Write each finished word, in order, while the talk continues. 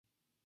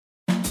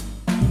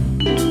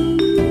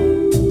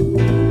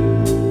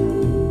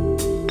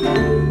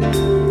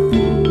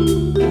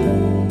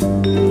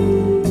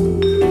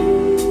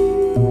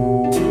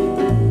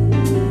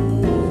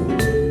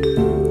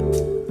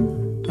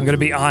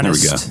be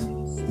honest. There we go.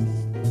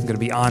 I'm going to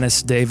be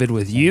honest, David,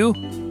 with you.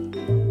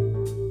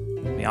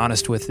 Be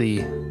honest with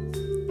the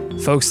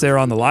folks there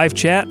on the live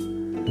chat.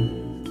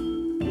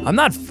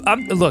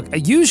 Look,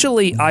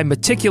 usually I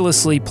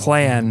meticulously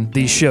plan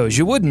these shows.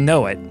 You wouldn't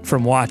know it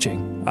from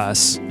watching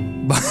us.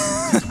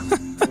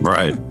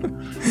 Right.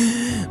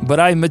 But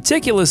I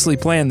meticulously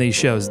plan these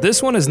shows.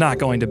 This one is not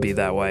going to be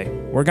that way.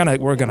 We're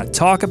gonna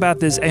talk about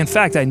this. In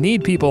fact, I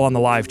need people on the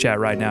live chat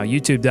right now,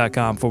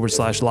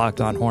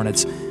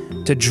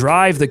 youtube.com/LockedOnHornets, to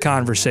drive the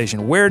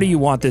conversation. Where do you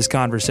want this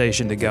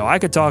conversation to go? I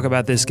could talk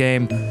about this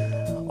game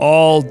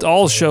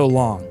all show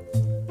long.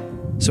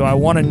 So I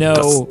want to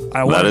know.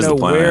 I want to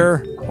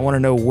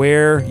know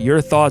where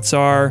your thoughts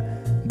are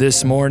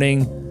this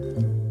morning.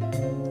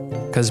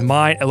 Because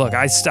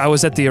I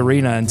was at the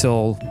arena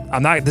until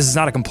this is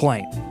not a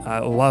complaint. I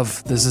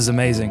love, this is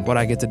amazing what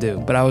I get to do.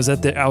 But I was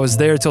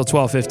there till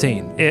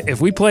 12:15. If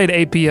we played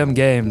 8 p.m.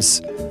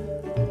 games,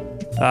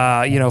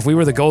 if we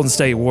were the Golden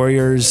State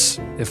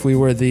Warriors, if we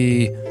were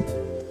the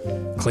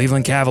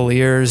Cleveland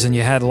Cavaliers, and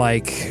you had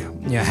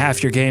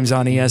half your games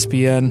on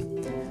ESPN,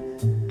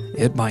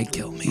 it might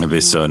kill me. It'd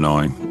be so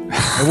annoying.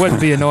 It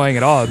wouldn't be annoying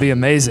at all. It'd be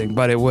amazing,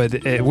 but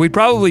we'd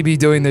probably be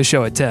doing this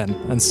show at 10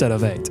 instead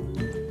of 8.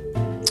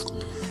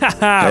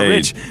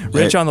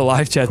 Rich on the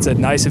live chat said,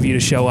 nice of you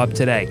to show up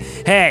today.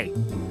 Hey,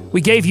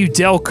 we gave you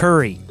Del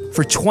Curry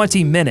for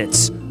 20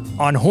 minutes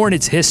on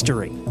Hornets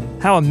history.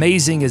 How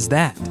amazing is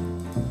that?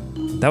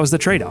 That was the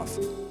trade-off.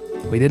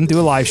 We didn't do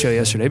a live show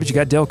yesterday, but you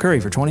got Del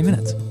Curry for 20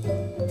 minutes.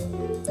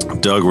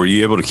 Doug, were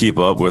you able to keep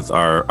up with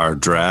our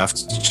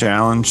draft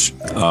challenge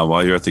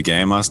while you were at the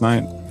game last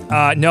night?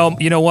 No,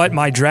 you know what?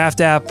 My draft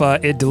app,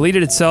 it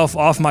deleted itself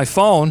off my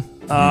phone,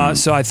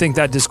 so I think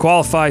that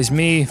disqualifies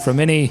me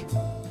from any...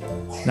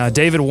 No,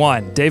 David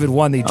won. David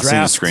won the draft.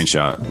 I've seen a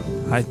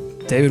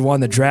screenshot. David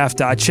won the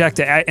draft. I checked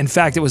it. In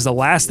fact, it was the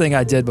last thing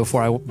I did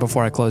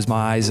before I closed my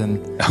eyes,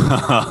 and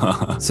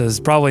so it's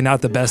probably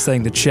not the best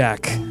thing to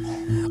check.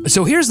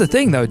 So here's the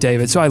thing, though,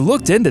 David. So I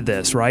looked into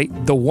this, right?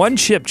 The one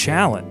chip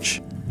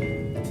challenge.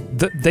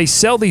 They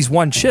sell these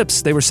one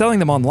chips. They were selling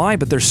them online,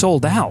 but they're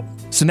sold out.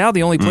 So now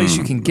the only place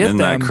you can get isn't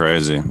them that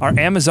crazy? Are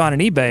Amazon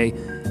and eBay.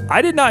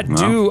 I did not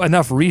do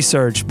enough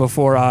research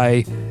before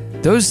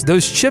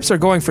Those chips are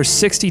going for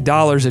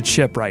 $60 a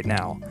chip right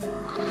now.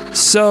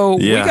 So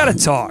we got to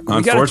talk.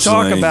 We got to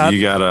talk about.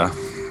 You got to.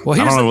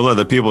 Well, I don't know. We'll let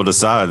the people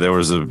decide. There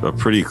was a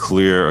pretty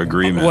clear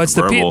agreement.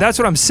 That's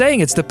what I'm saying.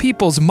 It's the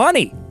people's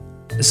money.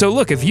 So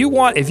look, if you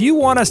want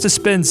us to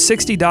spend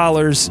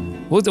 $60,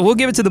 we'll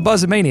give it to the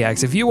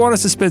Buzzamaniacs. If you want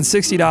us to spend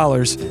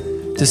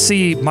 $60 to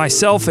see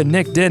myself and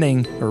Nick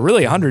Denning, or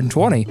really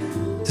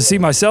 $120, to see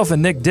myself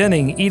and Nick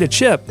Denning eat a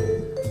chip,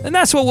 then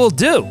that's what we'll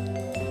do.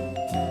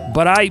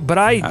 But I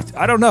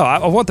don't know.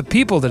 I want the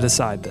people to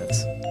decide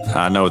this.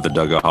 I know what the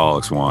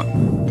Dougaholics want.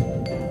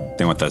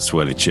 They want that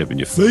sweaty chip in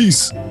your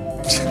face.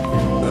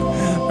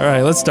 All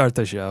right, let's start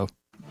the show.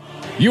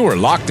 You are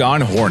Locked On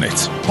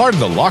Hornets, part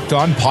of the Locked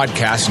On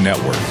Podcast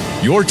Network.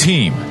 Your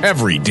team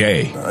every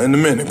day. In a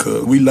minute,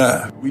 cuz we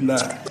live.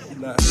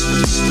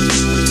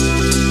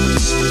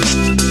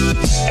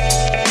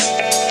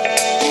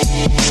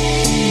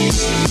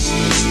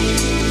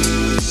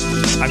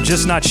 I'm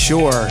just not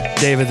sure,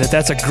 David,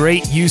 that's a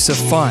great use of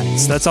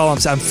funds. That's all I'm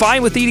saying. I'm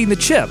fine with eating the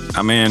chip.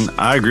 I mean,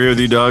 I agree with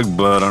you, Doug,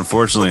 but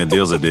unfortunately, a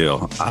deal's a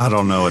deal. I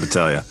don't know what to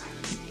tell you.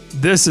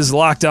 This is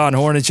Locked On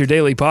Hornets, your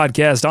daily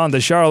podcast on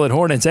the Charlotte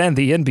Hornets and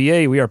the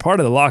NBA. We are part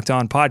of the Locked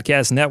On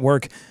Podcast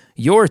Network,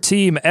 your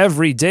team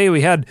every day.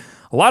 We had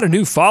a lot of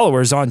new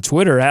followers on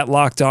Twitter at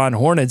Locked On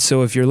Hornets,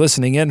 so if you're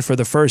listening in for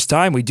the first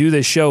time, we do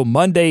this show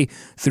Monday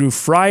through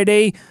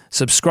Friday.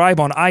 Subscribe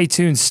on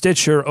iTunes,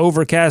 Stitcher,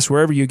 Overcast,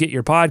 wherever you get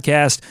your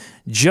podcast.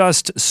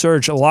 Just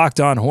search Locked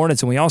On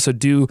Hornets, and we also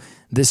do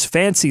this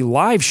fancy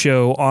live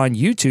show on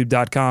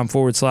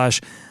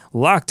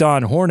youtube.com/Locked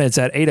On Hornets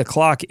at 8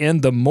 o'clock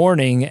in the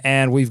morning,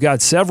 and we've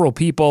got several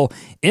people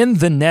in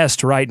the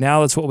nest right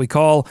now. That's what we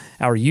call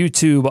our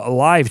YouTube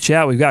live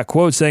chat. We've got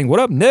quotes saying,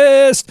 "What up,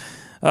 Nest?"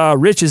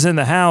 Rich is in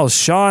the house.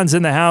 Sean's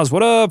in the house.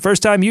 What up?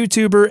 First-time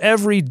YouTuber,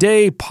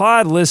 everyday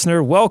pod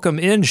listener. Welcome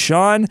in,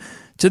 Sean,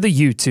 to the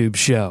YouTube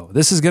show.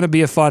 This is going to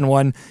be a fun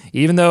one.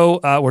 Even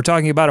though we're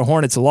talking about a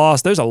Hornets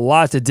loss, there's a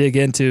lot to dig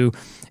into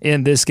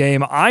in this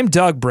game. I'm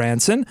Doug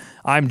Branson.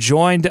 I'm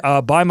joined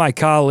by my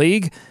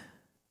colleague,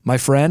 my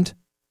friend,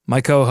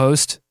 my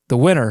co-host, the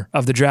winner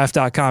of the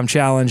Draft.com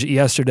challenge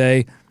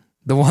yesterday,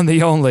 the one,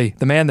 the only,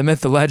 the man, the myth,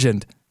 the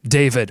legend,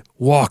 David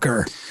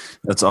Walker.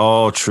 That's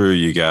all true,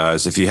 you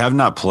guys. If you have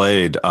not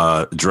played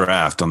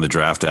Draft on the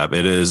Draft app,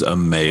 it is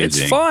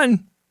amazing. It's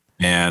fun.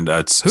 And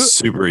it's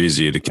super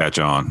easy to catch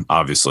on,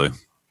 obviously.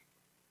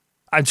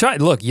 I'm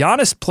trying. Look,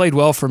 Giannis played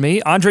well for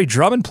me. Andre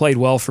Drummond played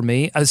well for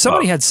me.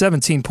 Somebody had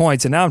 17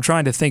 points, and now I'm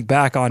trying to think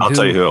back on. I'll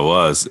tell you who it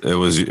was. It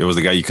was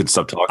the guy you couldn't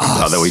stop talking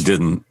about that we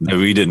didn't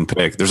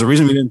pick. There's a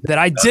reason we didn't pick. That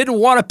I didn't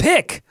want to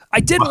pick.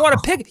 I didn't want to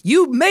pick.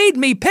 You made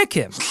me pick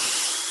him.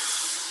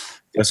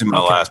 Guess who my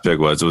last pick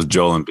was? It was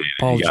Joel Embiid.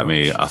 Paul He got George.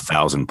 me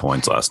 1,000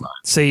 points last night.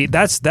 See,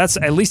 that's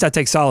at least I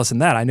take solace in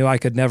that. I knew I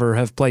could never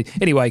have played.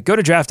 Anyway, go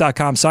to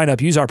draft.com, sign up,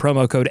 use our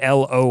promo code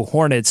LO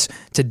Hornets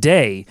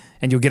today,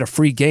 and you'll get a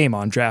free game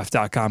on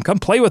draft.com. Come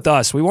play with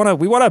us. We want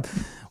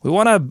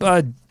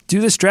to do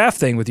this draft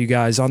thing with you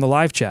guys on the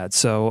live chat.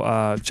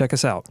 So check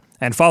us out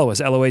and follow us,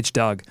 LOH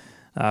Doug,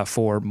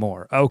 for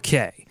more.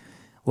 Okay.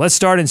 Let's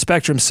start in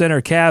Spectrum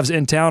Center. Cavs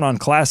in town on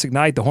Classic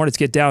night. The Hornets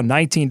get down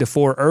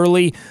 19-4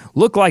 early.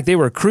 Looked like they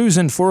were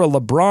cruising for a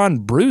LeBron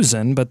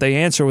bruising, but they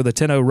answer with a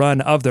 10-0 run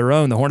of their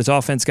own. The Hornets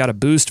offense got a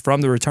boost from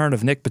the return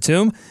of Nick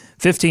Batum.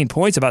 15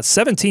 points, about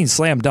 17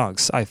 slam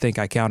dunks, I think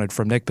I counted,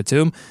 from Nick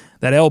Batum.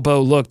 That elbow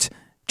looked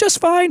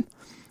just fine.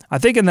 I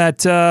think in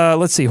that,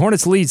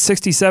 Hornets lead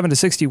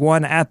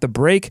 67-61 at the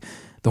break.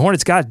 The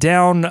Hornets got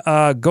down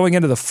going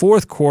into the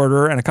fourth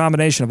quarter, and a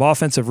combination of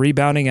offensive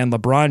rebounding and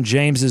LeBron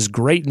James's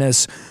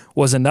greatness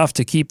was enough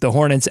to keep the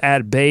Hornets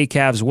at bay.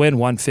 Cavs win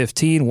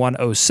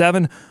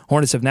 115-107.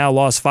 Hornets have now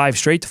lost 5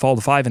 straight to fall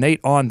to 5-8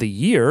 on the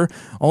year.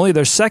 Only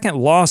their second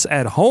loss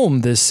at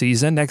home this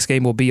season. Next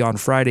game will be on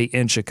Friday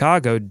in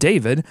Chicago.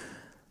 David,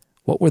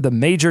 what were the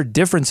major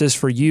differences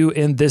for you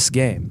in this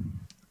game?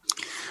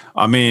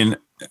 I mean,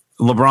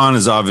 LeBron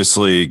is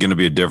obviously going to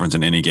be a difference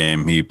in any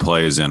game he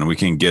plays in. We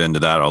can get into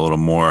that a little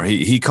more.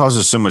 He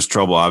causes so much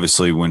trouble,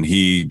 obviously, when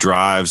he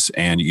drives,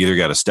 and you either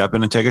got to step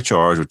in and take a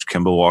charge, which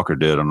Kemba Walker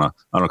did on a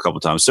couple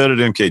of times. So did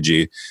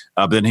MKG.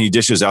 But then he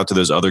dishes out to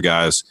those other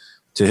guys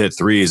to hit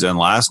threes. And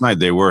last night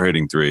they were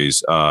hitting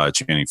threes.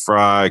 Channing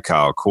Frye,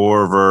 Kyle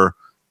Korver,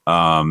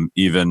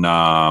 even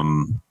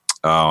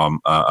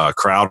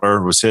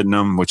Crowder was hitting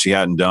them, which he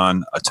hadn't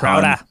done a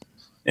ton. Crowder.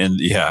 In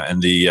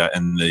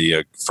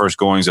the first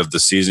goings of the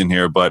season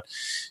here. But,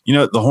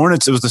 the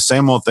Hornets, it was the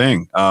same old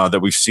thing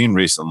that we've seen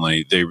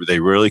recently. They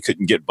really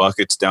couldn't get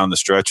buckets down the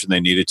stretch when they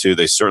needed to.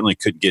 They certainly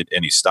couldn't get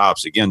any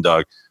stops. Again,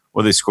 Doug,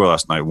 what did they score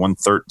last night?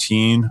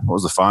 113? What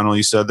was the final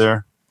you said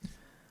there?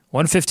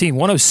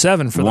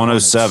 115-107 for the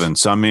 107.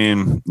 Hornets. So, I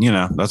mean,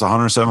 that's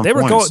 107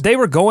 points. They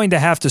were going to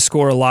have to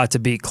score a lot to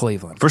beat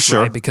Cleveland. For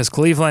sure. Right? Because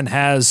Cleveland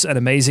has an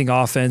amazing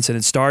offense, and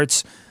it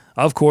starts,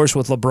 of course,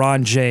 with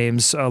LeBron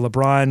James.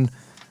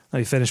 Let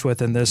me finish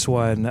with in this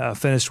one.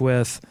 Finished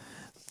with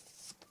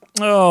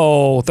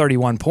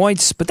 31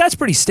 points, but that's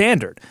pretty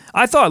standard.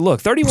 I thought,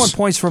 look, 31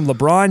 points from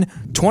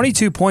LeBron,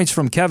 22 points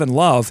from Kevin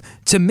Love.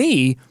 To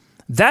me,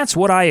 that's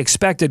what I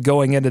expected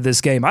going into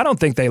this game. I don't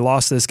think they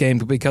lost this game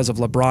because of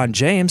LeBron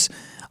James.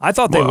 I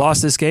thought they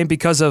lost this game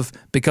because of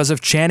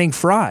Channing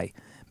Frye,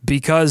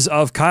 because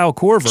of Kyle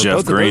Korver. Jeff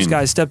Both Green. of those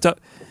guys stepped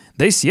up.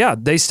 They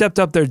stepped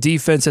up their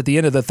defense at the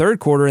end of the third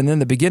quarter, and then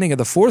the beginning of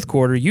the fourth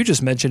quarter, you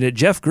just mentioned it,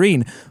 Jeff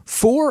Green,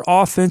 4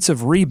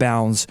 offensive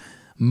rebounds,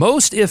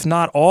 most if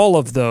not all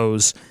of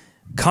those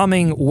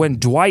coming when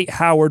Dwight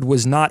Howard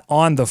was not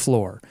on the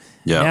floor.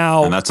 Yeah,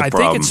 now, and that's a I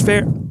problem. think it's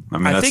fair. I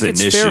mean, that's think an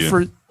it's issue. fair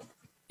for.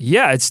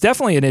 Yeah, it's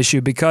definitely an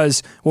issue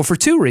because, well, for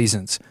 2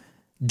 reasons.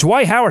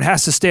 Dwight Howard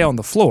has to stay on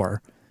the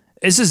floor.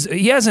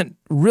 He hasn't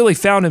really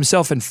found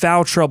himself in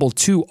foul trouble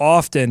too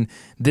often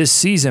this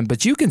season,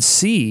 but you can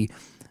see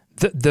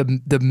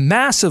the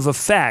massive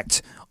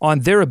effect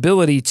on their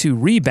ability to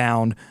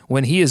rebound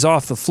when he is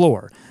off the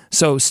floor.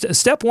 So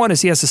step 1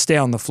 is he has to stay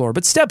on the floor.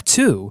 But step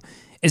 2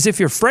 is if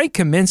you're Frank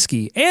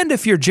Kaminsky and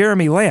if you're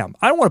Jeremy Lamb.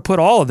 I don't want to put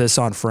all of this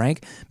on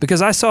Frank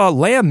because I saw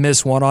Lamb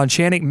miss one on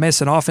Channing,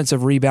 miss an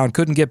offensive rebound,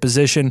 couldn't get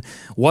position,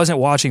 wasn't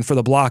watching for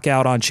the block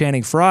out on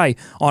Channing Frye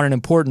on an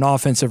important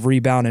offensive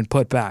rebound and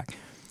put back.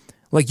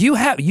 Like you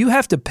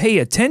have to pay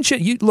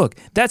attention. Look,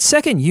 that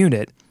second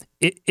unit,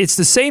 it's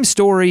the same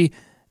story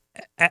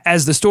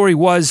as the story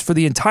was for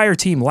the entire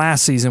team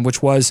last season,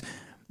 which was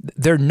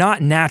they're not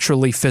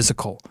naturally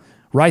physical,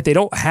 right? They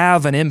don't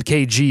have an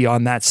MKG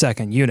on that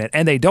second unit,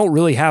 and they don't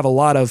really have a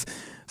lot of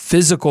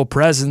physical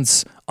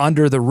presence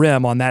under the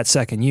rim on that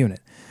second unit.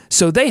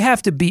 So they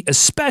have to be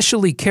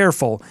especially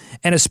careful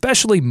and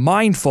especially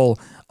mindful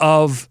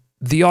of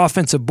the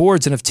offensive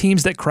boards and of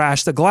teams that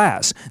crash the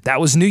glass. That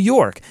was New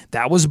York.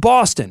 That was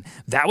Boston.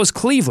 That was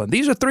Cleveland.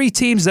 These are 3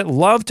 teams that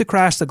love to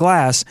crash the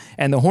glass,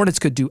 and the Hornets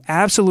could do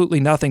absolutely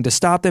nothing to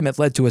stop them. It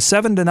led to a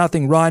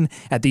 7-0 run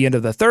at the end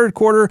of the third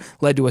quarter,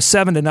 led to a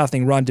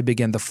 7-0 run to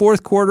begin the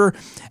fourth quarter,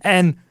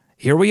 and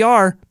here we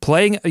are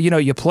playing,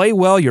 you play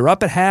well, you're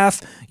up at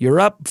half,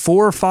 you're up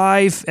 4 or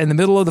 5 in the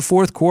middle of the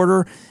fourth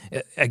quarter.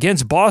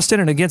 Against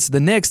Boston and against the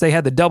Knicks, they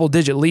had the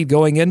double-digit lead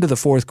going into the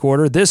fourth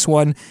quarter. This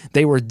one,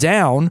 they were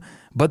down,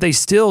 but they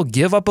still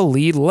give up a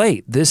lead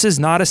late. This is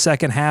not a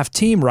second-half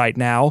team right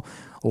now.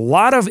 A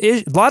lot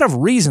of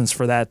reasons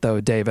for that,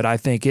 though, David. I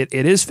think it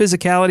is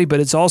physicality,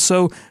 but it's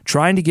also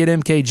trying to get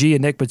MKG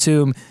and Nick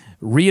Batum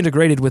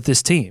reintegrated with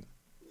this team.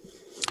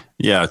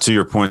 Yeah, to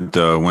your point,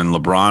 though, when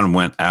LeBron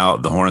went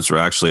out, the Hornets were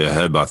actually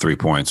ahead by 3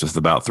 points with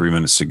about 3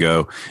 minutes to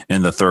go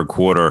in the third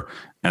quarter,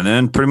 and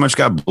then pretty much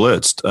got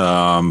blitzed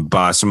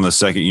by some of the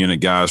second unit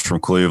guys from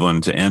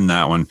Cleveland to end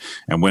that one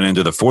and went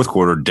into the fourth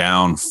quarter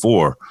down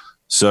 4.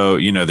 So,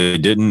 they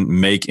didn't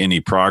make any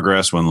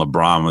progress when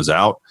LeBron was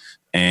out.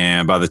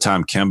 And by the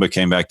time Kemba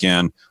came back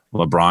in,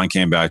 LeBron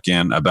came back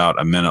in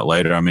about a minute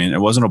later. I mean,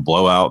 it wasn't a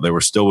blowout. They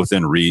were still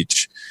within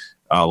reach.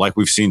 Like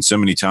we've seen so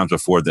many times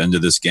before at the end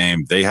of this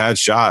game, they had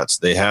shots,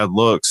 they had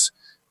looks,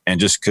 and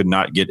just could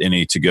not get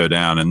any to go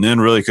down, and then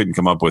really couldn't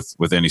come up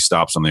with any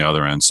stops on the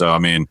other end. So, I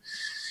mean,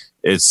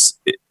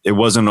 it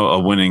wasn't a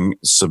winning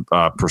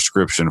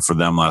prescription for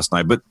them last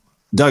night. But,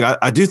 Doug,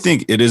 I do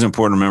think it is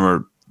important to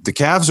remember the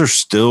Cavs are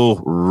still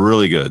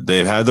really good.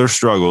 They've had their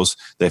struggles.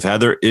 They've had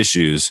their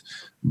issues.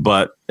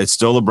 But it's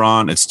still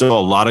LeBron. It's still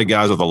a lot of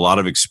guys with a lot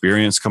of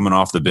experience coming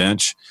off the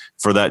bench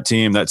for that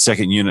team. That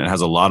second unit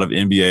has a lot of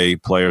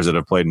NBA players that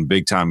have played in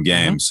big-time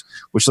games,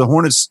 which the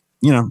Hornets,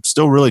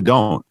 still really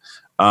don't.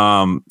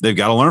 They've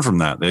got to learn from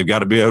that. They've got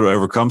to be able to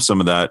overcome some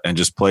of that and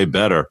just play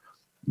better.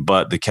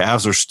 But the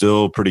Cavs are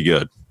still pretty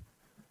good.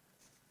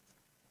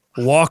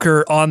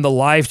 Walker on the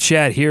live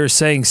chat here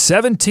saying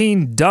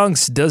 17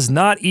 dunks does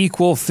not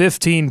equal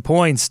 15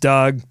 points,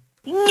 Doug.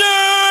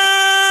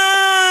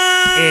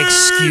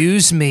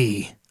 Excuse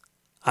me.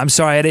 I'm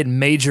sorry, I didn't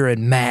major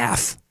in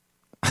math.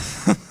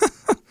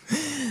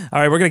 All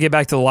right, we're going to get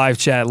back to the live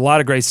chat. A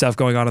lot of great stuff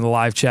going on in the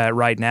live chat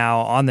right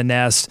now on the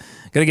Nest.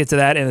 Going to get to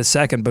that in a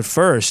second. But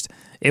first,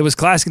 it was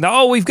classic.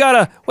 Oh, we've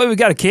got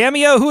a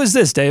cameo? Who is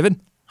this, David?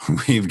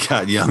 We've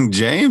got young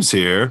James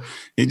here.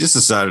 He just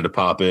decided to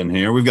pop in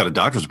here. We've got a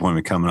doctor's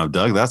appointment coming up,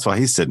 Doug. That's why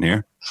he's sitting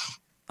here.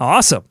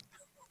 Awesome.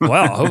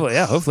 Well,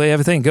 hopefully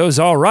everything goes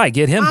all right.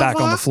 Get him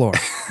back on the floor.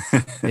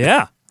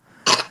 Yeah.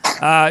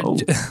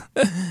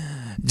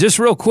 Just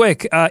real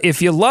quick,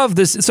 if you love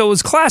this, so it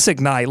was classic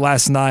night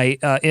last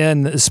night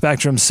in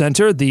Spectrum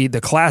Center. The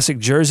classic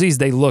jerseys,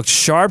 they looked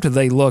sharp.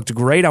 They looked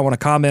great. I want to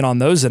comment on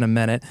those in a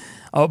minute.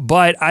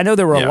 But I know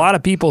there were a lot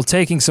of people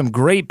taking some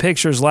great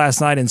pictures last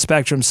night in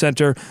Spectrum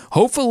Center.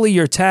 Hopefully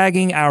you're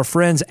tagging our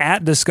friends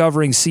at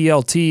Discovering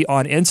CLT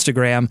on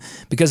Instagram,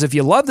 because if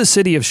you love the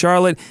city of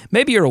Charlotte,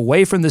 maybe you're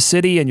away from the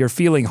city and you're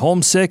feeling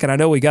homesick, and I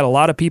know we got a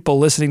lot of people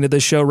listening to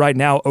this show right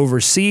now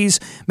overseas.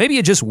 Maybe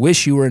you just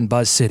wish you were in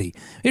Buzz City.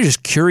 You're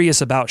just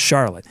curious about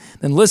Charlotte.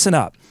 Then listen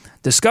up.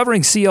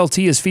 Discovering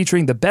CLT is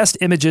featuring the best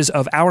images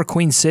of our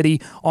Queen City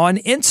on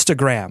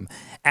Instagram.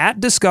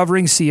 At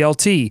Discovering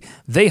CLT,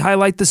 they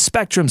highlight the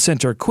Spectrum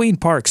Center, Queen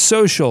Park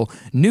Social,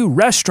 new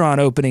restaurant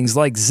openings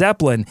like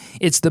Zeppelin.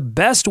 It's the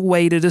best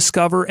way to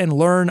discover and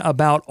learn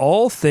about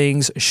all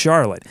things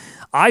Charlotte.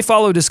 I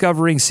follow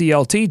Discovering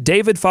CLT.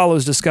 David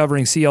follows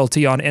Discovering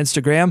CLT on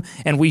Instagram,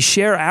 and we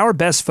share our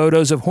best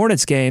photos of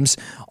Hornets games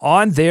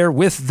on there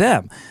with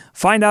them.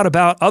 Find out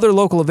about other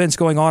local events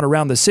going on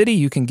around the city.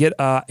 You can get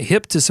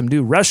hip to some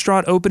new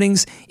restaurant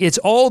openings. It's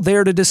all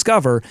there to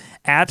discover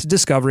at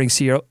Discovering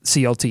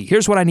CLT.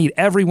 Here's what I need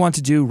everyone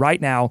to do right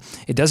now.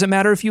 It doesn't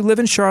matter if you live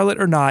in Charlotte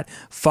or not.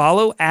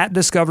 Follow at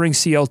Discovering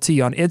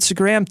CLT on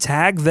Instagram.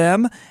 Tag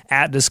them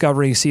at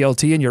Discovering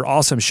CLT in your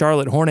awesome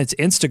Charlotte Hornets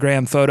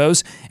Instagram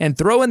photos, and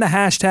throw in the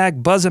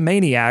hashtag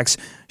Buzzamaniacs.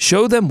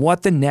 Show them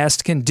what the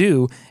Nest can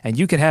do, and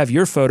you can have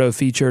your photo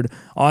featured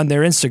on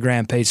their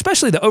Instagram page,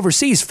 especially the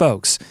overseas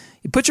folks.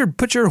 You put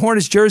your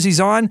Hornets jerseys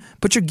on,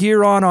 put your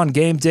gear on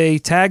game day,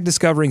 tag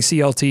Discovering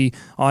CLT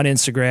on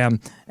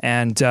Instagram,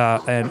 and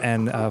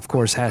of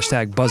course,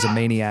 hashtag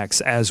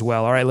Buzzamaniacs as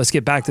well. All right, let's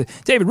get back to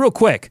David real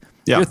quick.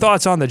 Yeah. Your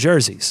thoughts on the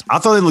jerseys? I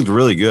thought they looked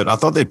really good. I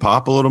thought they'd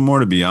pop a little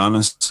more, to be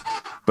honest,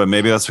 but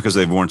maybe that's because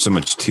they've worn so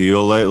much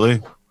teal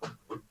lately.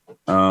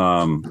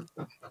 But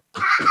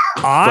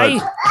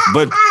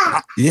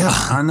yeah,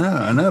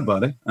 I know,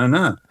 buddy. I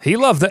know. He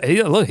loved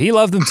he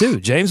loved them too.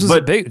 James was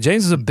a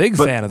big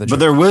fan of the. But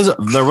there was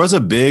a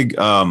big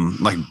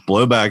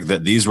blowback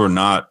that these were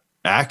not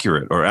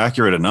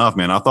accurate enough,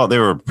 man. I thought they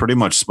were pretty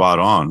much spot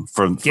on.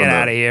 Get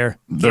out of here.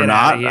 They're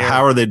not.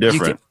 How are they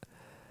different?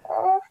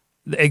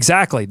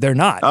 Exactly, they're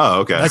not.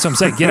 Oh, okay. That's what I'm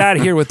saying. Get out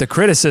of here with the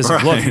criticism.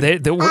 Right. Look,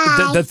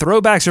 the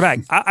throwbacks are back.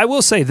 I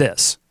will say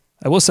this.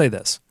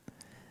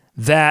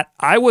 That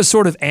I was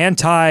sort of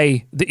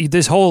anti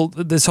this whole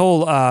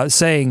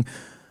saying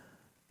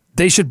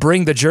they should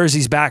bring the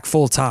jerseys back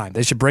full time.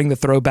 They should bring the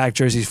throwback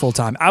jerseys full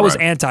time. I was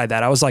anti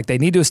that. I was like, they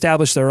need to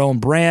establish their own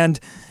brand,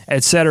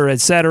 et cetera,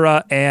 et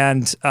cetera.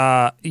 And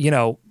I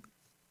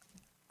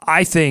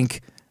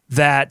think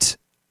that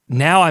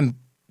now I'm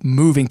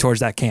moving towards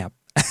that camp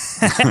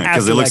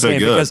because they look so good.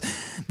 Because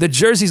the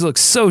jerseys look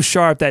so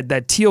sharp.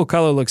 That teal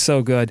color looks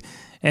so good.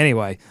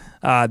 Anyway.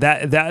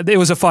 That it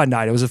was a fun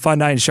night. It was a fun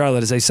night in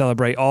Charlotte as they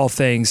celebrate all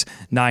things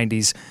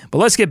 90s. But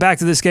let's get back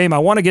to this game. I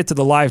want to get to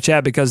the live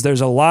chat because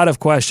there's a lot of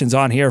questions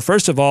on here.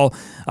 First of all,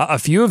 a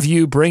few of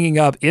you bringing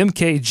up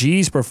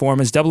MKG's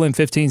performance. Double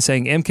M15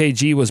 saying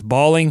MKG was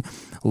balling.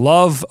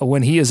 Love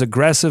when he is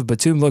aggressive.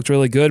 Batum looked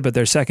really good, but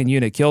their second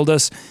unit killed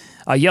us.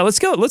 Let's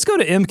go to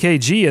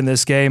MKG in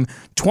this game.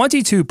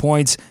 22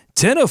 points,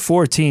 10 of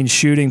 14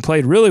 shooting,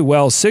 played really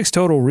well, 6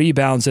 total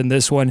rebounds in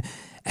this one.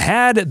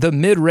 Had the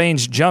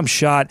mid-range jump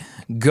shot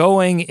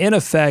going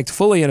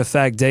fully in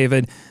effect,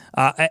 David.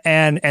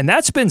 And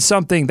that's been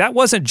something that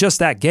wasn't just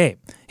that game.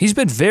 He's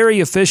been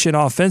very efficient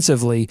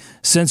offensively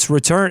since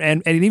return,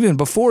 and even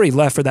before he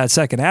left for that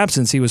second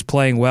absence, he was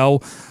playing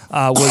well.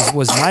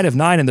 Was 9 of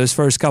 9 in those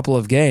first couple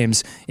of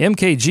games.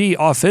 MKG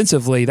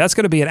offensively, that's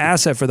going to be an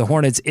asset for the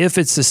Hornets if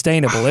it's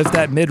sustainable, if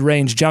that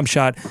mid-range jump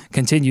shot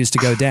continues to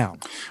go down.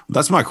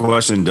 That's my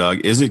question, Doug.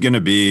 Is it going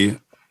to be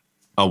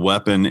a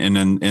weapon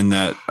in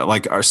that,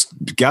 like, our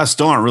guys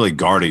still aren't really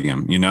guarding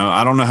him?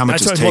 I don't know how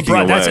much it's taking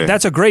away.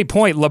 That's a great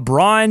point.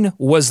 LeBron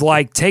was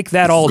like, take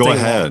that all day. Go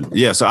ahead. Long.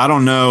 Yeah. So I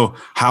don't know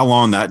how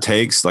long that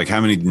takes, like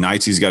how many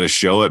nights he's got to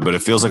show it, but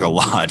it feels like a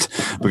lot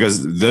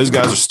because those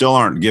guys still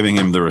aren't giving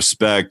him the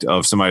respect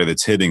of somebody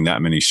that's hitting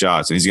that many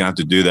shots. And he's going to have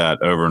to do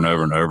that over and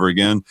over and over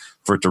again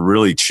for it to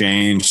really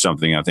change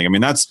something, I think. I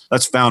mean,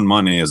 that's found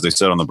money, as they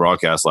said on the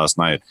broadcast last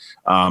night.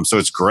 So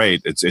it's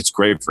great. It's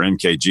great for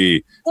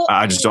MKG.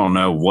 I just don't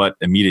know what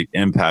immediate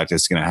impact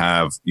it's going to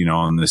have,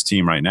 on this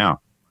team right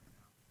now.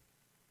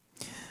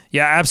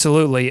 Yeah,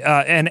 absolutely.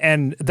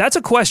 And that's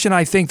a question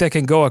I think that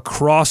can go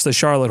across the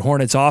Charlotte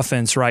Hornets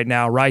offense right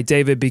now, right,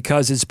 David?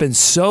 Because it's been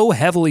so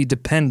heavily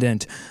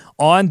dependent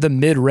on the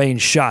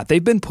mid-range shot.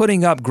 They've been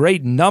putting up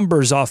great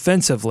numbers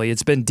offensively.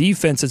 It's been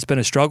defense that's been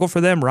a struggle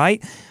for them,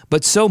 right?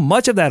 But so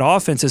much of that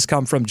offense has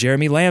come from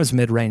Jeremy Lamb's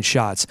mid-range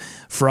shots,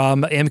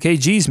 from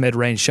MKG's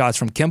mid-range shots,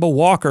 from Kemba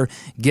Walker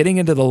getting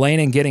into the lane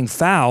and getting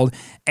fouled,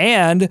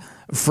 and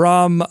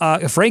from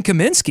Frank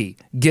Kaminsky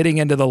getting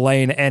into the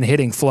lane and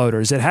hitting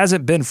floaters. It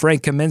hasn't been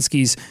Frank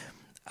Kaminsky's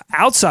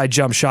outside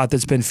jump shot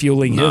that's been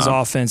fueling his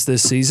offense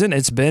this season.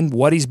 It's been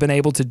what he's been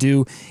able to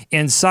do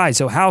inside.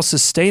 So how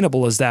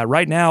sustainable is that?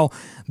 Right now,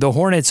 the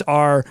Hornets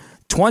are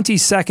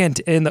 20th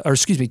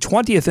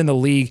in the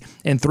league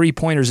in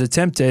three-pointers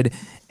attempted.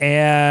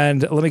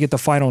 And let me get the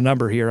final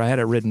number here. I had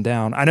it written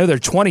down. I know they're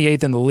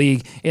 28th in the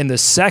league in the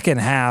second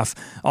half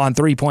on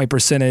three-point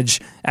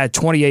percentage at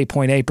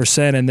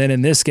 28.8%. And then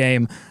in this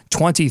game,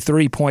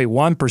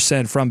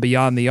 23.1% from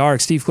beyond the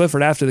arc. Steve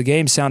Clifford, after the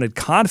game, sounded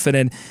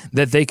confident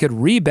that they could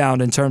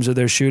rebound in terms of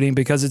their shooting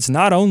because it's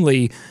not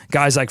only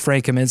guys like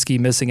Frank Kaminsky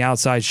missing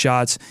outside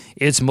shots.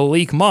 It's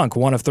Malik Monk,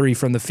 1 of 3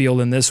 from the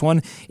field in this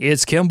one.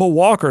 It's Kemba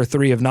Walker,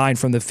 3 of 9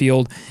 from the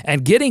field.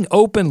 And getting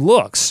open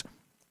looks.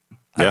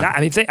 Yeah.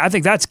 I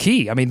think that's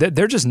key. I mean,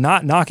 they're just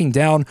not knocking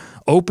down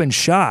open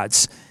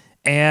shots.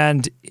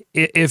 And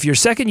if your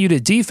second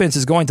unit defense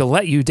is going to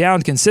let you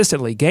down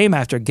consistently, game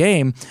after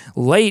game,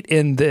 late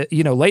in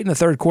the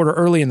third quarter,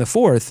 early in the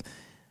fourth,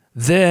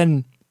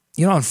 then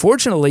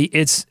unfortunately,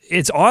 it's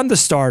on the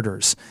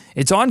starters.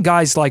 It's on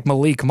guys like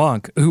Malik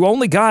Monk, who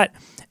only got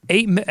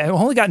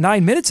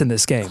 9 minutes in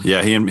this game.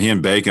 Yeah, he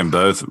and Bacon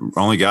both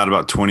only got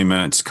about 20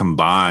 minutes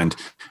combined.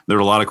 There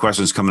were a lot of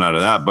questions coming out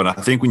of that, but I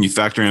think when you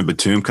factor in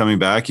Batum coming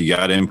back, you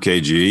got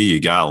MKG, you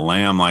got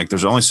Lamb. Like,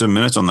 there's only some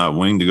minutes on that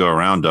wing to go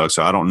around, Doug.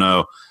 So I don't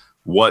know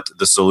what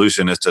the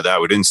solution is to that.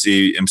 We didn't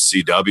see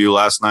MCW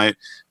last night,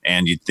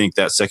 and you'd think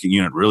that second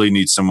unit really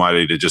needs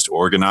somebody to just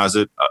organize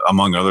it,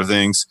 among other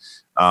things.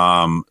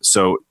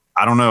 So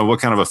I don't know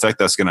what kind of effect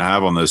that's going to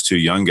have on those two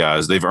young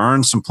guys. They've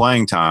earned some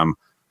playing time,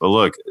 but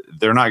look,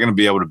 they're not going to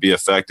be able to be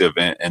effective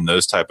in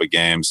those type of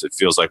games. It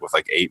feels like with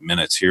like 8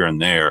 minutes here and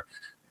there.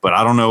 But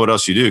I don't know what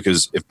else you do,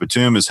 because if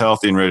Batum is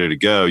healthy and ready to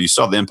go, you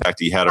saw the impact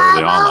he had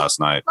early on last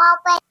night.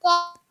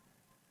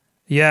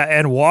 Yeah,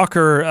 and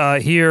Walker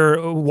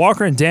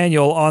and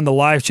Daniel on the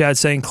live chat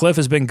saying Cliff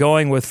has been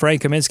going with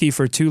Frank Kaminsky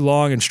for too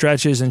long in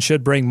stretches and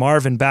should bring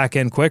Marvin back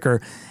in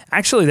quicker.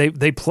 Actually,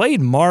 they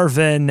played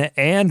Marvin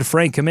and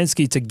Frank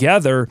Kaminsky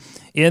together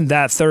in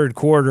that third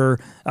quarter,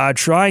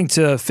 trying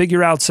to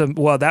figure out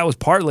that was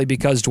partly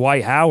because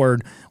Dwight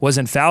Howard was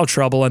in foul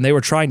trouble, and they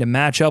were trying to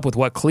match up with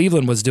what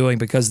Cleveland was doing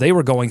because they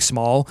were going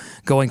small,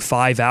 going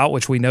 5 out,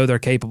 which we know they're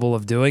capable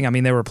of doing. I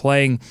mean, they were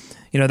playing,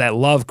 that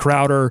Love,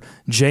 Crowder,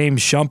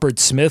 James, Shumpert,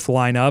 Smith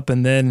lineup,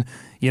 and then,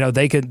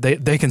 they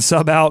can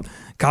sub out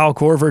Kyle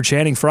Korver,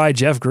 Channing Frye,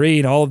 Jeff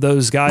Green. All of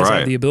those guys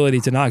have the ability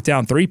to knock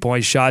down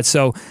three-point shots.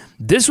 So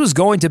this was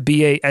going to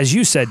be as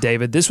you said,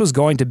 David, this was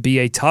going to be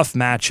a tough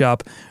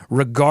matchup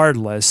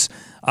regardless.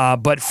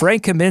 But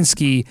Frank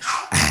Kaminsky,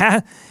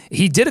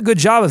 he did a good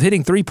job of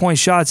hitting three-point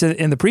shots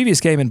in the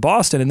previous game in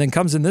Boston, and then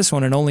comes in this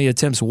one and only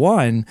attempts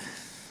one.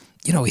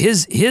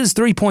 His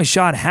three-point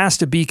shot has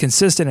to be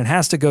consistent and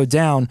has to go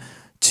down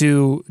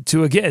to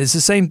again. It's the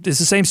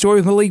same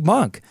story with Malik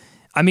Monk.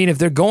 I mean, if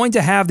they're going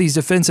to have these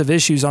defensive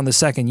issues on the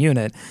second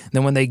unit,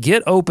 then when they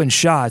get open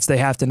shots, they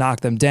have to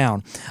knock them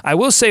down. I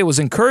will say it was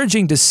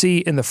encouraging to see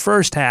in the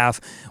first half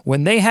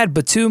when they had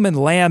Batum and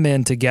Lamb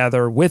in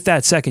together with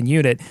that second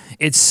unit,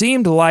 it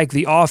seemed like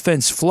the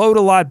offense flowed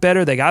a lot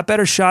better. They got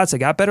better shots. They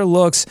got better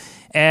looks.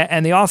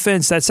 And the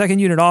offense, that second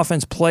unit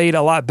offense, played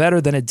a lot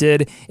better than it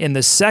did in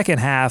the second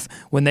half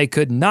when they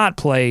could not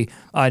play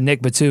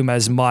Nick Batum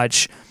as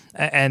much.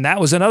 And that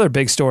was another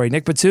big story.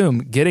 Nick Batum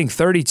getting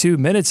 32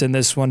 minutes in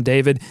this one,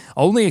 David.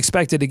 Only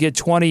expected to get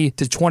 20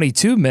 to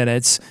 22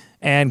 minutes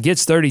and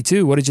gets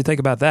 32. What did you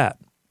think about that?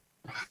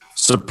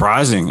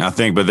 Surprising, I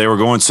think, but they were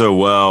going so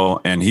well,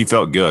 and he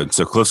felt good.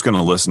 So Cliff's going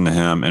to listen to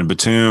him, and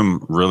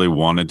Batum really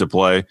wanted to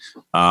play.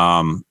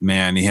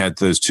 Man, he had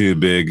those 2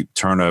 big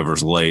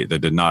turnovers late that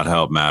did not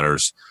help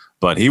matters,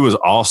 but he was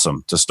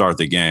awesome to start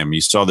the game.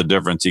 You saw the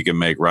difference he could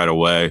make right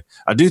away.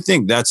 I do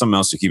think that's something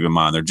else to keep in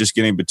mind. They're just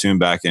getting Batum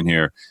back in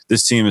here.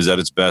 This team is at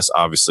its best,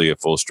 obviously, at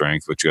full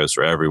strength, which goes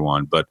for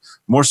everyone, but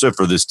more so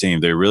for this team.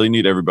 They really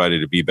need everybody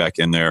to be back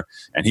in there,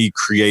 and he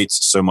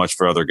creates so much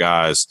for other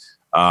guys.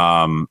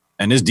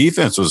 And his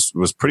defense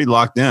was pretty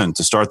locked in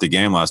to start the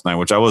game last night,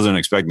 which I wasn't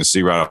expecting to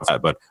see right off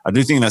that. But I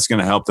do think that's going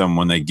to help them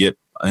when they get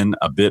in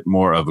a bit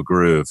more of a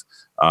groove.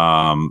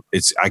 I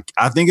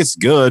think it's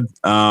good.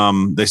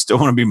 They still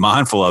want to be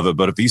mindful of it,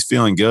 but if he's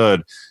feeling good,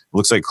 it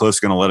looks like Cliff's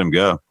going to let him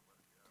go.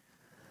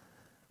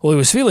 Well, he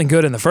was feeling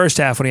good in the first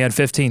half when he had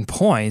 15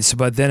 points,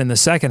 but then in the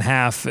second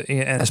half,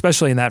 and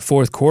especially in that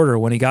fourth quarter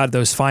when he got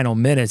those final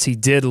minutes, he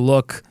did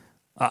look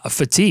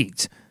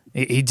fatigued.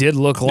 He did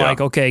look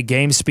like, okay,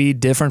 game speed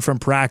different from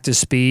practice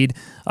speed,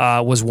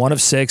 was 1 of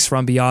 6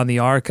 from beyond the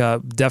arc.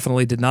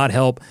 Definitely did not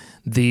help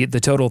the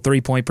total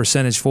 3-point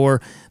percentage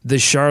for the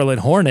Charlotte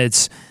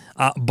Hornets.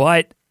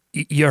 But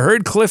you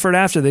heard Clifford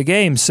after the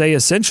game say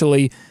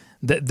essentially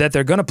that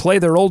they're going to play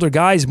their older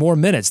guys more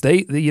minutes.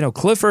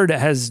 Clifford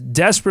has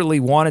desperately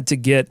wanted to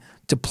get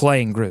to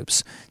playing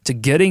groups, to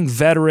getting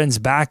veterans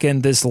back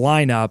in this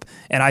lineup,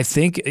 and I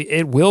think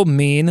it will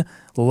mean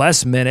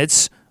less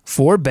minutes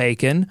for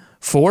Bacon,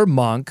 for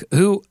Monk,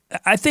 who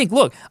I think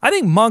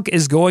Monk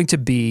is going to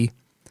be,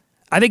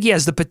 I think he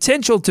has the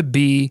potential to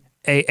be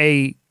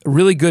a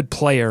really good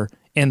player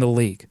in the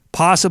league,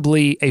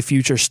 possibly a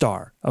future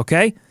star,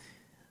 okay?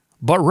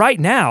 But right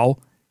now,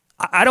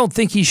 I don't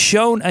think he's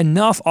shown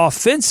enough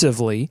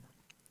offensively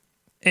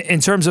in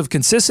terms of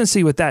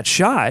consistency with that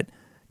shot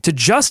to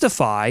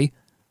justify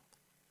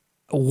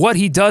what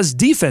he does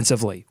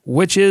defensively,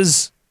 which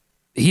is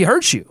he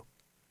hurts you,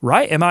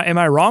 right? Am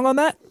I wrong on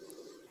that?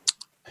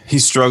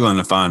 He's struggling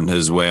to find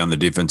his way on the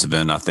defensive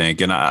end, I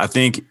think. And I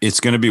think it's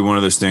going to be one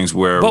of those things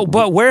where...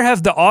 But where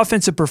have the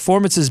offensive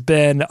performances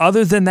been,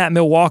 other than that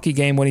Milwaukee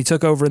game when he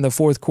took over in the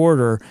fourth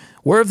quarter,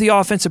 where have the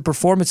offensive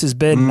performances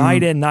been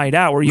night in, night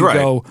out, where you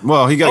go...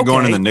 Well, he got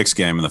going in the Knicks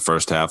game in the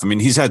first half. I mean,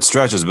 he's had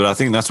stretches, but I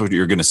think that's what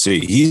you're going to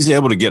see. He's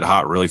able to get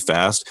hot really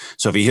fast.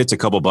 So if he hits a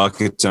couple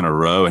buckets in a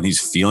row and he's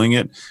feeling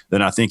it,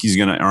 then I think he's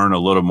going to earn a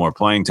little more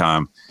playing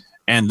time.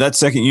 And that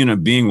second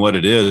unit being what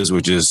it is,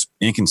 which is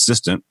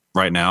inconsistent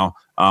right now,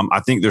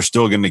 I think they're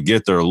still going to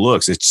get their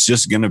looks. It's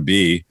just going to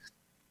be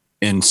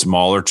in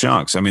smaller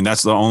chunks. I mean,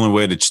 that's the only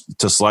way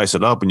to slice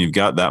it up when you've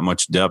got that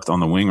much depth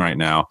on the wing right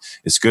now.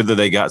 It's good that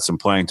they got some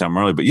playing time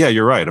early. But, yeah,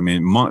 you're right. I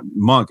mean,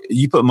 Monk,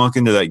 you put Monk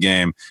into that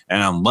game,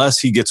 and unless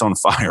he gets on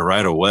fire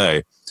right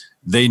away,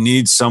 they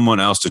need someone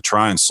else to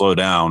try and slow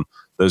down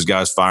those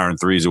guys firing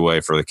threes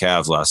away for the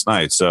Cavs last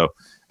night. So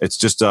it's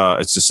just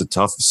a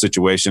tough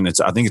situation.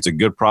 I think it's a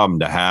good problem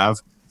to have,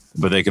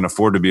 but they can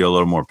afford to be a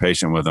little more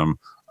patient with them.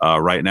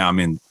 Right now. I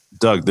mean,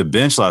 Doug, the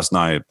bench last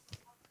night,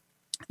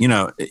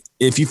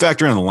 if you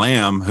factor in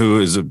Lamb, who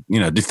is a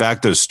de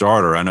facto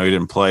starter, I know he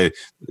didn't play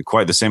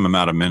quite the same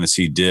amount of minutes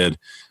he did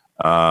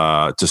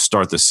to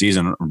start the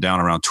season,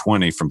 down around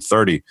 20 from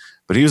 30,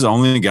 but he was the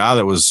only guy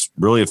that was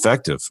really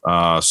effective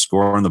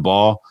scoring the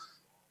ball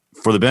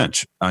for the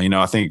bench.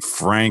 I think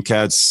Frank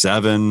had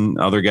 7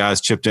 other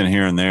guys chipped in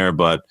here and there,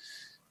 but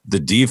the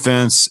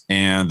defense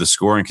and the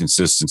scoring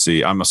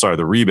consistency,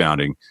 the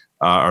rebounding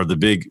are the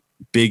big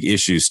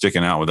issues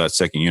sticking out with that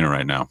second unit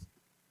right now.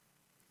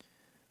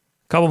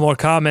 Couple more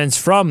comments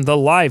from the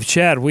live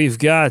chat. We've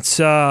got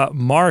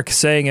Mark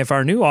saying, if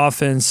our new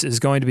offense is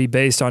going to be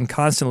based on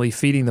constantly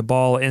feeding the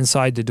ball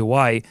inside to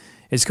Dwight,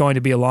 it's going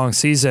to be a long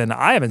season.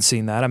 I haven't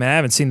seen that. I mean, I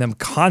haven't seen them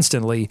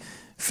constantly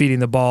feeding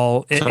the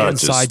ball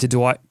inside to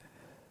Dwight.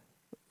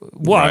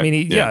 Well, right. I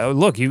mean,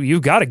 look,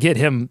 you've got to get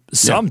him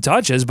some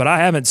touches, but I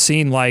haven't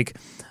seen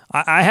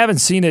I haven't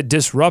seen it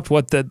disrupt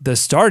what the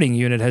starting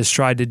unit has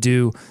tried to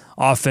do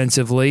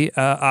offensively.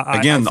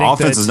 Again, the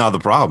offense is not the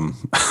problem,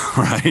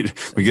 right?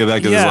 We get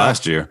back to this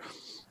last year.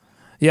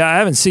 Yeah, I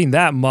haven't seen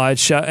that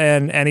much,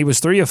 and he was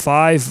 3 of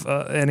 5,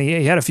 and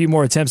he had a few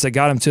more attempts that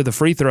got him to the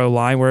free throw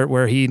line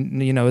where he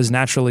is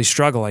naturally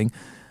struggling.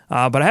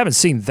 But I haven't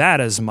seen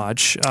that as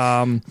much.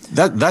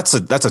 That's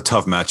a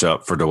tough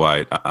matchup for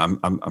Dwight.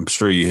 I'm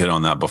sure you hit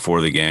on that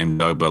before the game,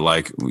 Doug.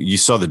 But you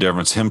saw the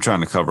difference, him trying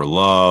to cover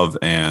Love,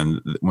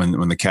 and when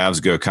the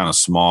Cavs go kind of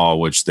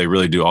small, which they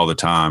really do all the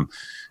time,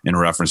 in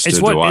reference to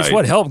Dwight.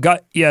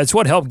 It's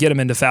what helped get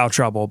him into foul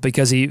trouble,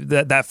 because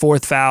that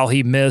fourth foul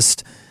he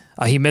missed.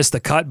 He missed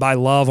the cut by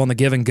Love on the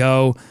give and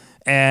go,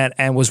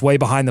 and was way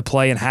behind the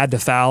play and had to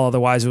foul.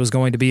 Otherwise, it was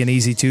going to be an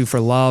easy 2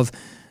 for Love.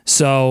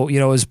 So,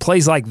 it was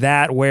plays like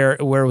that where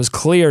it was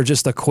clear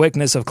just the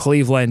quickness of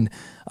Cleveland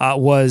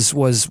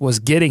was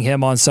getting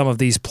him on some of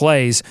these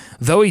plays.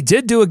 Though he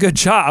did do a good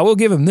job. I will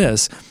give him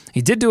this.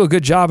 He did do a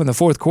good job in the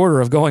fourth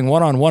quarter of going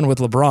one-on-one with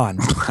LeBron.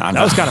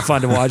 That was kind of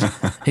fun to watch.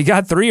 He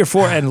got 3 or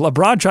 4, and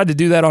LeBron tried to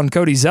do that on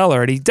Cody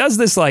Zeller, and he does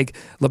this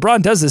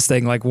LeBron does this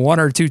thing like 1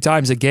 or 2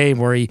 times a game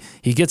where he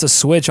gets a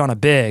switch on a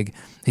big.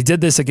 He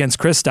did this against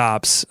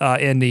Kristaps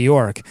in New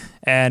York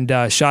and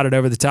shot it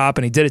over the top,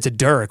 and he did it to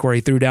Dirk where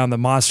he threw down the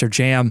monster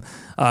jam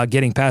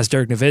getting past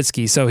Dirk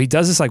Nowitzki. So he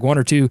does this like 1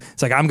 or 2.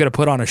 It's like, I'm going to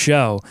put on a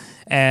show.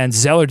 And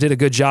Zeller did a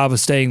good job of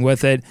staying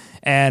with it,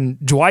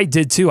 and Dwight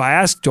did too. I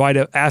asked Dwight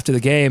after the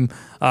game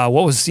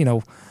what was,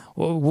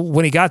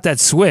 when he got that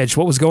switch,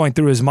 what was going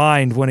through his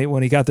mind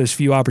when he got those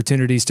few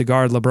opportunities to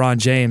guard LeBron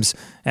James.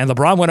 And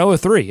LeBron went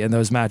 0-3 in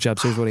those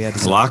matchups. Here's what he had to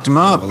say. Locked him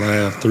up. Well, I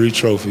have 3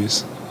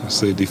 trophies. I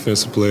say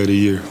Defensive Player of the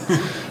Year.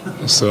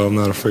 So I'm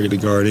not afraid to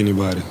guard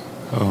anybody.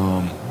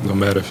 No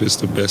matter if it's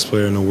the best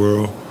player in the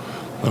world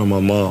or my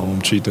mom,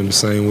 I'm treat them the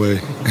same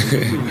way.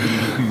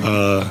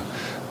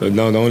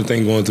 No, the only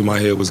thing going through my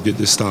head was get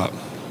this stop.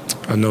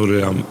 I know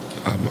that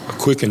I'm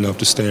quick enough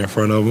to stay in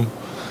front of him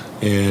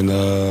and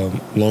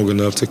long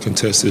enough to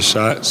contest his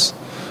shots.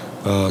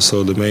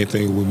 So the main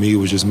thing with me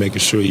was just making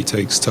sure he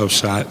takes tough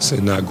shots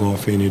and not going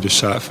for any of the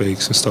shot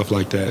fakes and stuff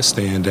like that,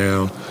 staying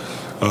down,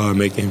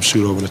 making him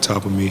shoot over the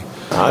top of me.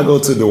 I go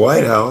to the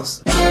White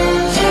House.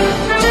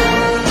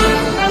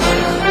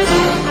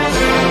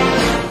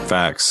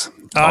 Facts.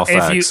 All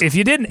facts. If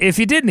you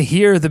didn't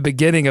hear the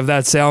beginning of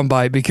that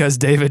soundbite because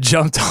David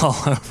jumped all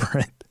over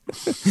it,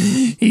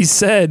 he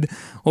said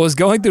what was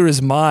going through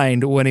his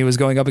mind when he was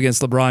going up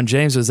against LeBron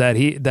James was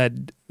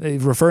that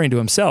referring to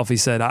himself, he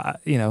said,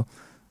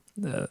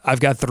 I've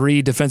got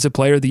 3 Defensive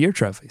Player of the Year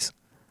trophies.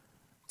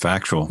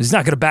 Factual. He's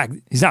not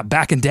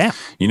backing down.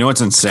 You know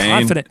what's insane?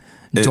 Confident.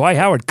 Dwight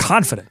Howard,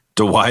 confident.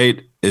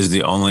 Dwight is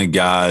the only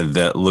guy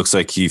that looks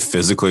like he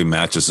physically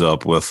matches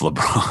up with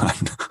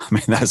LeBron. I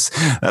mean, that's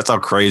how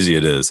crazy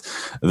it is.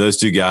 Those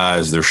 2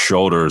 guys, their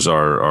shoulders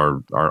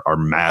are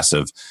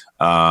massive.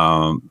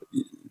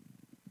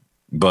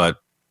 But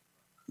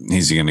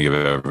he's going to give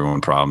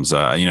everyone problems.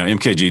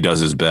 MKG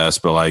does his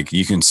best, but like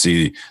you can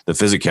see the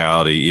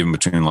physicality even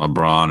between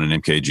LeBron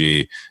and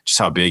MKG, just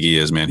how big he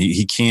is, man.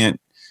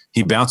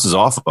 He bounces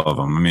off of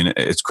him. I mean,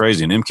 it's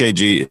crazy. And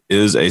MKG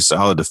is a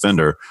solid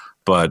defender,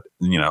 but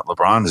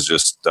LeBron is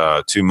just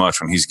too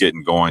much when he's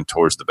getting going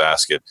towards the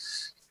basket.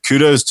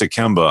 Kudos to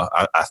Kemba,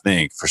 I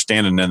think, for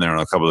standing in there on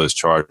a couple of those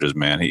charges,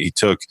 man. He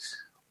took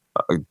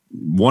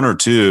 1 or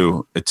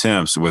 2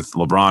 attempts with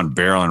LeBron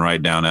barreling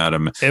right down at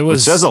him. It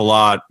says a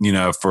lot,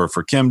 for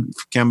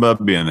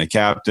Kemba being the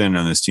captain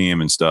and this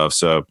team and stuff.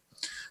 So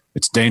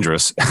it's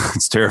dangerous.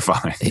 It's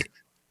terrifying.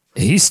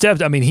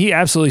 He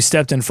absolutely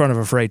stepped in front of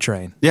a freight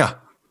train. Yeah.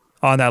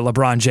 On that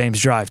LeBron James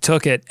drive,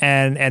 took it,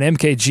 and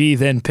MKG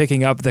then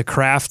picking up the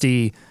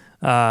crafty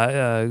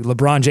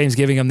LeBron James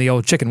giving him the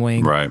old chicken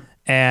wing. Right.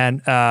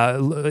 And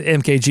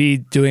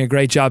MKG doing a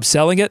great job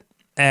selling it.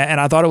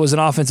 And I thought it was an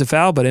offensive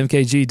foul, but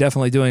MKG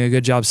definitely doing a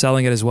good job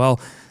selling it as well.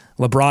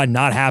 LeBron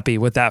not happy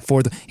with that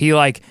fourth. He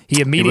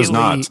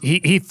immediately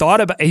he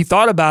thought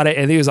about it,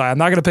 and he was like, "I'm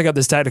not going to pick up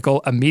this technical."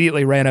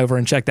 Immediately ran over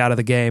and checked out of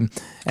the game,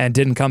 and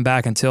didn't come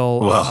back until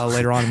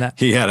later on in that.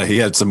 He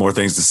had some more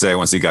things to say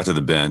once he got to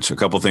the bench. A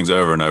couple things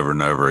over and over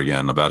and over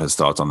again about his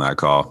thoughts on that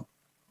call.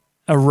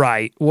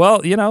 Right.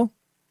 Well,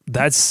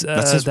 that's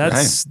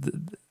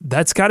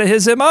kind of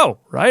his MO,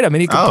 right? I mean,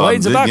 he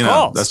complains about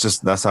calls.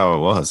 That's how it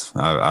was.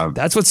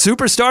 That's what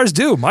superstars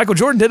do. Michael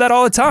Jordan did that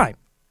all the time.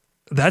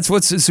 That's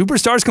what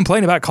superstars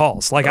complain about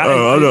calls. Like I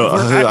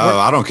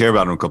don't care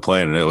about him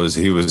complaining.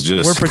 He was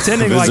just we're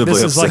pretending like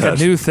this is like a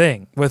new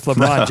thing with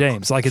LeBron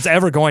James. Like it's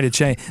ever going to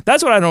change.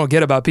 That's what I don't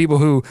get about people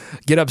who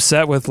get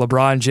upset with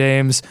LeBron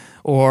James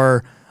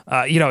or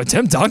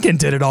Tim Duncan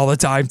did it all the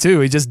time too.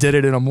 He just did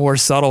it in a more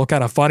subtle,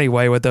 kind of funny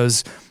way with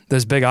those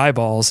big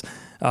eyeballs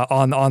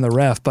on the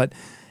ref. But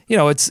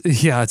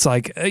it's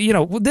like,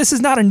 this is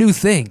not a new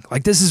thing.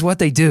 Like, this is what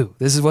they do.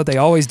 This is what they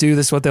always do.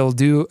 This is what they'll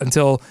do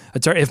until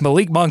if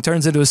Malik Monk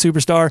turns into a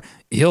superstar,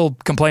 he'll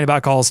complain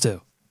about calls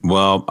too.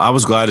 Well, I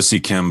was glad to see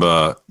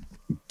Kemba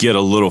get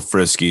a little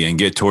frisky and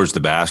get towards the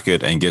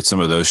basket and get some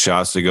of those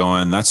shots to go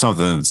in. That's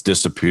something that's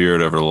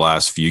disappeared over the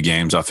last few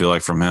games, I feel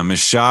like, from him. His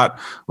shot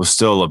was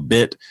still a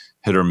bit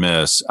hit or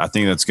miss. I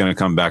think that's going to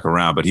come back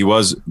around, but he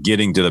was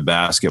getting to the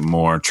basket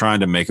more,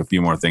 trying to make a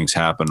few more things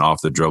happen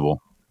off the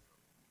dribble.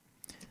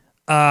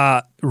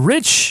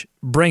 Rich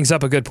brings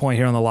up a good point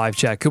here on the live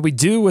chat. Could we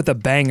do with a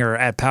banger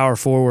at power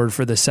forward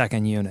for the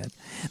second unit?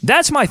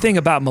 That's my thing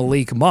about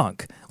Malik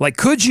Monk. Like,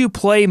 could you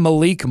play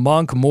Malik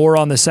Monk more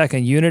on the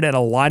second unit in a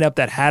lineup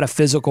that had a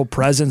physical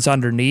presence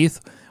underneath,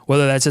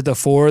 whether that's at the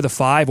 4, the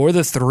 5, or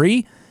the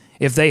 3?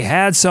 If they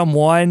had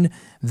someone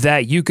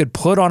that you could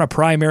put on a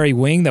primary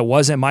wing that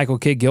wasn't Michael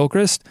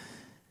Kidd-Gilchrist,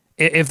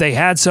 if they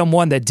had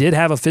someone that did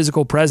have a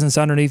physical presence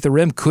underneath the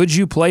rim, could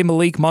you play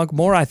Malik Monk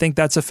more? I think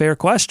that's a fair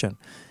question.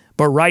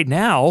 But right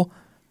now,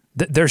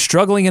 they're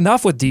struggling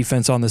enough with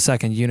defense on the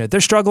second unit.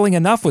 They're struggling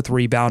enough with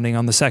rebounding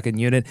on the second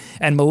unit.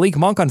 And Malik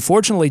Monk,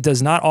 unfortunately,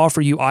 does not offer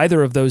you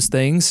either of those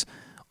things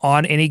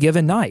on any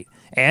given night.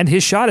 And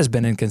his shot has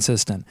been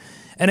inconsistent.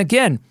 And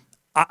again,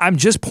 I'm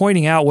just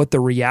pointing out what the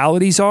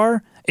realities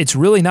are. It's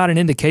really not an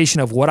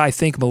indication of what I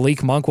think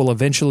Malik Monk will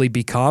eventually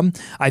become.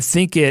 I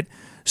think it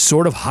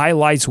sort of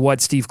highlights what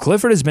Steve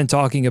Clifford has been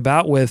talking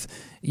about with,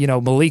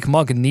 Malik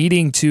Monk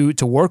needing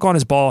to work on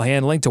his ball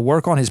handling, to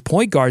work on his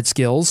point guard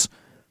skills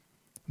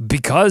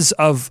because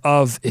of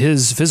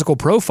his physical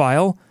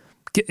profile.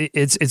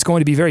 It's going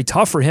to be very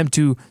tough for him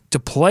to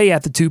play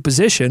at the 2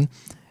 position,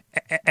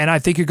 and I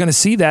think you're going to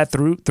see that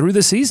through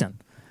the season.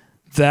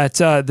 That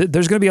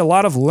there's going to be a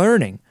lot of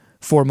learning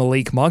for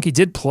Malik Monk. He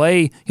did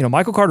play,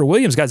 Michael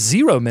Carter-Williams got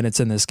 0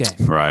 minutes in this game.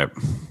 Right.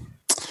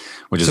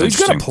 Which is so he's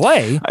going to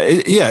play.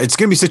 It's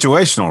going to be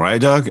situational, right,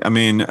 Doug? I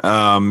mean,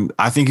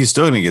 I think he's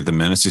still going to get the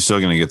minutes. He's still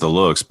going to get the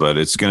looks, but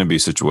it's going to be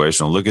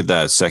situational. Look at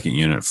that second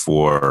unit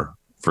for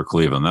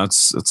Cleveland.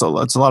 It's a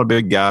lot of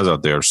big guys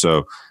out there.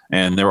 So,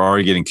 and they're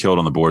already getting killed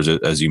on the boards,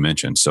 as you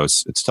mentioned. So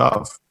it's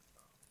tough.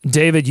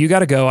 David, you got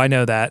to go. I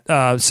know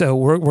that. So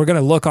we're going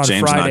to look on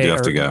James Friday. James and I do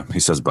have to go. He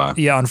says bye.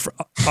 Yeah,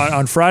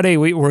 on Friday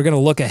we're going to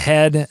look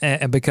ahead,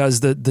 and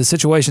because the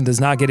situation does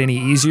not get any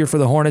easier for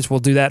the Hornets,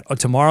 we'll do that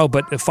tomorrow.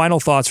 But final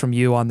thoughts from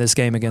you on this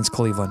game against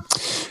Cleveland.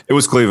 It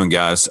was Cleveland,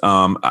 guys.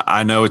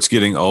 I know it's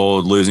getting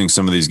old losing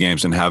some of these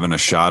games and having a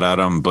shot at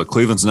them, but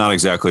Cleveland's not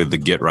exactly the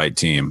get-right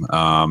team.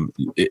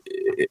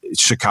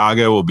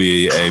 Chicago will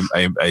be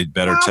a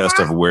better test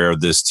of where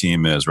this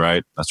team is,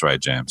 right? That's right,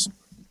 James.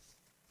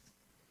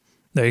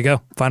 There you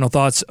go. Final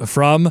thoughts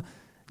from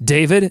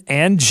David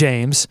and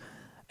James.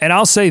 And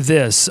I'll say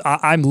this.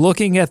 I'm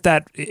looking at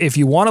that. If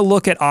you want to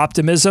look at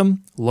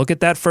optimism, look at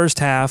that first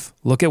half.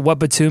 Look at what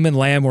Batum and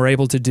Lamb were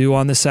able to do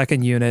on the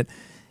second unit.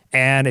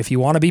 And if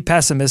you want to be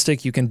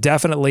pessimistic, you can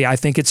definitely, I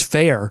think it's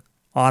fair,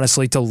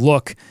 honestly, to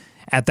look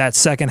at that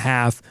second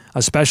half,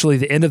 especially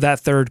the end of that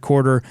third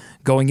quarter,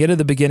 going into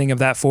the beginning of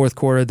that fourth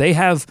quarter.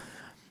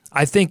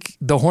 I think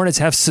the Hornets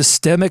have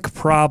systemic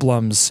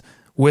problems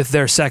with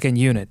their second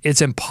unit.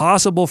 It's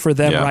impossible for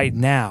them right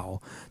now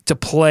to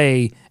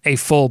play a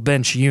full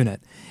bench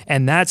unit.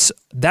 And that's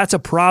a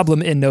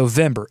problem in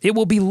November. It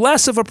will be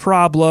less of a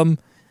problem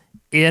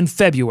in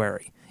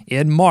February,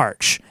 in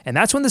March. And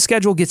that's when the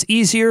schedule gets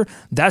easier.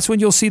 That's when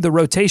you'll see the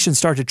rotation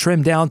start to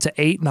trim down to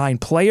 8-9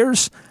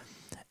 players.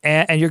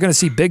 And you're going to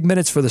see big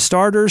minutes for the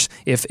starters.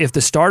 If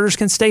the starters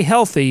can stay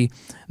healthy,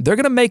 they're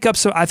going to make up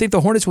some. I think the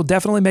Hornets will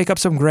definitely make up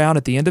some ground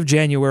at the end of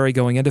January,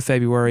 going into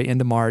February,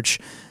 into March.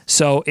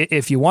 So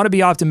if you want to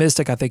be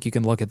optimistic, I think you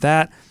can look at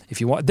that.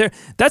 If you want,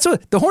 that's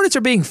what the Hornets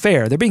are being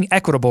fair. They're being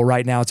equitable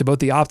right now to both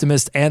the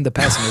optimist and the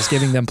pessimist,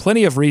 giving them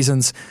plenty of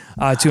reasons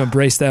to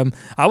embrace them.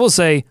 I will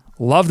say,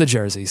 love the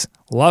jerseys,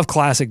 love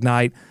Classic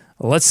Night.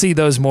 Let's see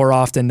those more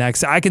often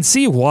next. I can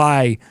see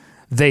why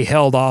they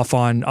held off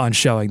on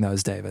showing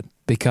those, David,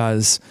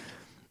 because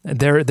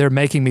they're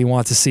making me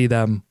want to see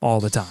them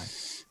all the time.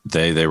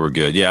 They were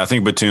good. Yeah, I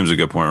think Batum's a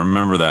good point.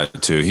 Remember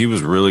that, too. He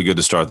was really good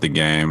to start the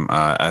game.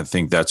 I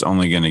think that's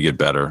only going to get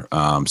better.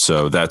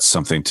 So that's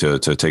something to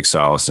take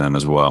solace in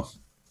as well.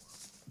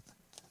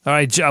 All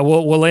right,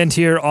 we'll end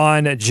here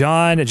on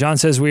John. John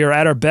says, we are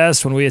at our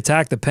best when we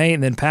attack the paint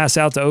and then pass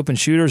out to open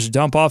shooters,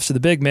 dump offs to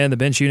the big men. The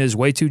bench unit is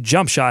way too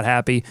jump shot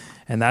happy,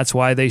 and that's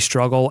why they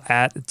struggle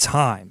at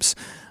times.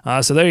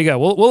 So there you go.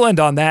 We'll end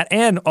on that.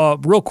 And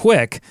real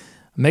quick,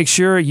 make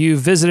sure you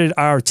visited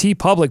our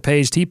TeePublic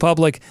page,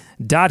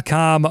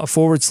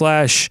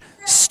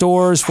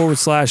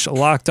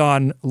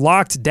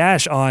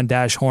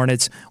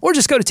 teepublic.com/stores/locked-on-hornets, or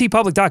just go to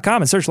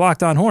teepublic.com and search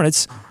Locked On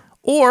Hornets,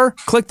 or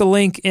click the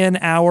link in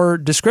our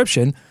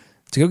description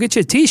to go get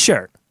you a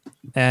t-shirt.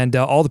 And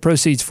all the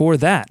proceeds for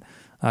that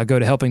go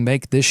to helping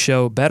make this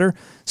show better.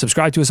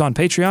 Subscribe to us on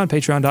Patreon,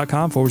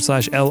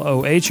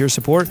 patreon.com/LOH. Your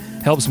support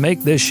helps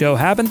make this show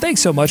happen. Thanks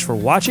so much for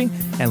watching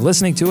and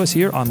listening to us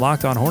here on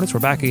Locked On Hornets.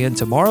 We're back again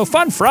tomorrow.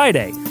 Fun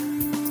Friday.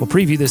 We'll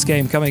preview this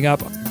game coming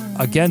up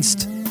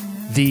against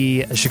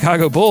the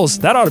Chicago Bulls.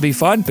 That ought to be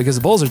fun because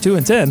the Bulls are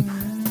 2-10,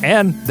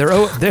 and they're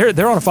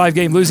on a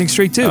 5-game losing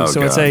streak too.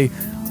 So God.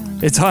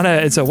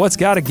 It's a what's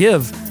got to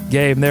give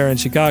game there in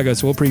Chicago.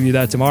 So we'll preview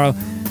that tomorrow.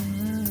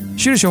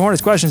 Shoot us your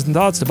Hornets questions and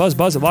thoughts to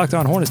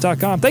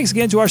buzzbuzz@lockedonhornets.com. Thanks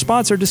again to our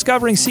sponsor,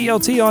 Discovering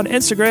CLT on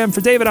Instagram.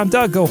 For David, I'm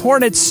Doug. Go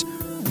Hornets.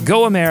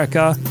 Go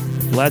America.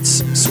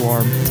 Let's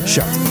swarm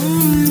sharp.